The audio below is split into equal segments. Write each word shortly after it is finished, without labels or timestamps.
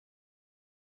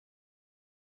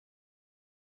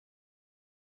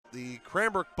the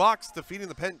Cranbrook Bucks defeating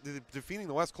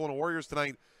the West Kelowna Warriors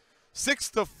tonight,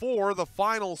 6-4. The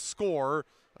final score.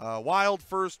 Wild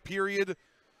first period,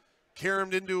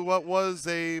 caromed into what was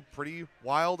a pretty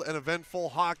wild and eventful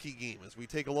hockey game. As we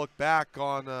take a look back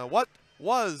on what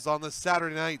was on this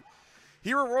Saturday night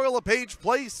here at Royal LePage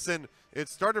Place, and it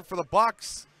started for the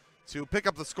Bucks to pick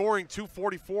up the scoring,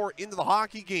 2:44 into the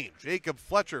hockey game. Jacob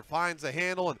Fletcher finds a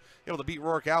handle and able to beat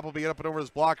Rourke Appleby up and over his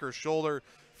blocker's shoulder.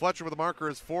 Fletcher with the marker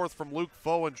is fourth from Luke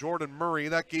Foe and Jordan Murray.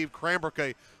 That gave Cranbrook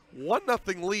a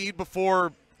 1-0 lead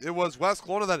before it was West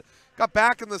Kelowna that got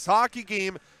back in this hockey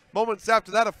game. Moments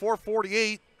after that, at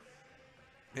 4:48,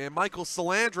 and Michael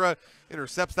Salandra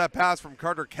intercepts that pass from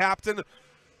Carter Captain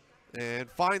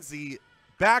and finds the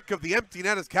back of the empty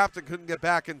net as Captain couldn't get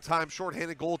back in time.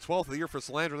 Shorthanded goal, 12th of the year for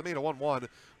Salandra. They made a 1-1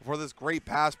 before this great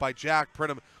pass by Jack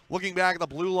Pridham. Looking back at the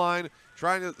blue line,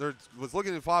 was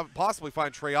looking to possibly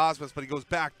find Trey Osmus, but he goes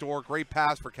backdoor. Great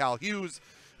pass for Cal Hughes,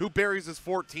 who buries his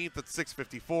 14th at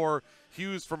 6:54.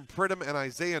 Hughes from Pridham and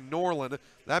Isaiah Norland.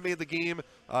 That made the game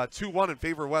 2-1 in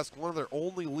favor of West Kelowna, their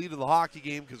only lead of the hockey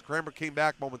game, because Cranbrook came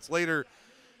back moments later.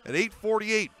 At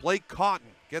 8:48, Blake Cotton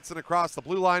gets it across the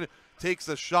blue line, takes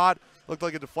a shot. Looked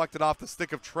like it deflected off the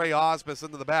stick of Trey Osmus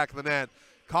into the back of the net.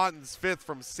 Cotton's fifth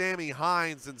from Sammy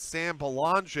Hines and Sam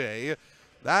Belanger.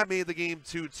 That made the game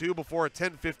 2-2 before at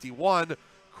 10:51.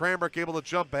 Cranbrook able to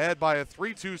jump ahead by a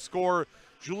 3-2 score.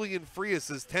 Julian Frias,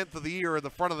 his 10th of the year, in the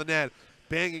front of the net,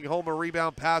 banging home a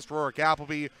rebound past Rourke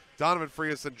Appleby. Donovan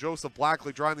Frias and Joseph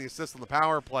Blackley drawing the assist on the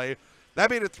power play. That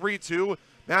made it 3-2.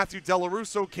 Matthew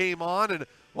Delarusso came on, and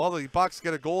the Bucks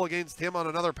get a goal against him on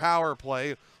another power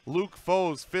play. Luke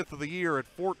Foe's 5th of the year at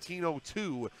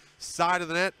 14:02. Side of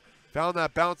the net, found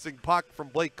that bouncing puck from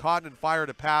Blake Cotton and fired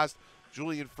it past.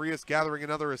 Julian Frias gathering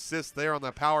another assist there on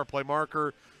that power play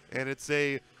marker, and it's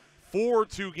a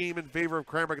 4-2 game in favor of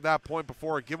Cranbrook at that point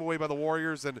before a giveaway by the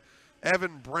Warriors, and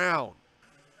Evan Brown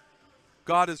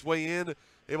got his way in,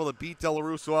 able to beat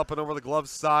Delarusso up and over the glove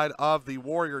side of the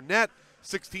Warrior net.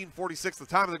 16:46 the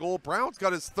time of the goal. Brown's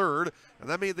got his third, and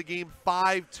that made the game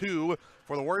 5-2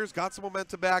 for the Warriors. Got some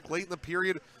momentum back late in the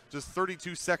period, just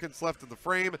 32 seconds left in the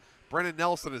frame. Brennan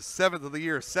Nelson is 7th of the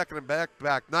year, second in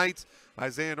back-to-back nights.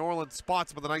 Isaiah Norland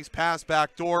spots him with a nice pass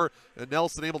back door, and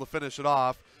Nelson able to finish it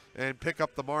off and pick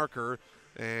up the marker.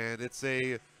 And it's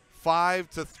a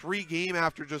 5-3 game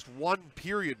after just one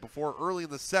period before early in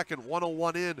the second,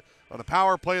 101 in on a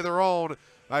power play of their own.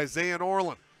 Isaiah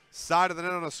Norland, side of the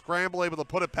net on a scramble, able to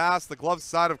put it past the glove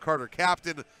side of Carter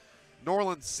Captain.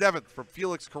 Norland 7th from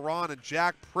Felix Caron and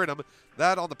Jack Pridham.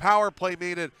 That on the power play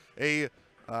made it a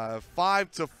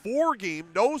 5-4 game.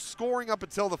 No scoring up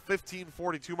until the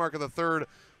 15:42 mark of the third,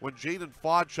 when Jaden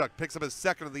Fodchuk picks up his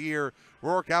 2nd of the year.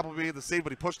 Rourke Appleby made the save,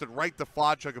 but he pushed it right to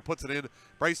Fodchuk and puts it in.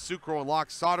 Bryce Sucro and Locke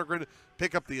Sodergren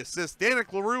pick up the assist.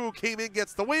 Danik LaRue came in,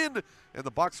 gets the win, and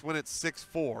the Bucks win it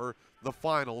 6-4, the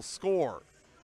final score.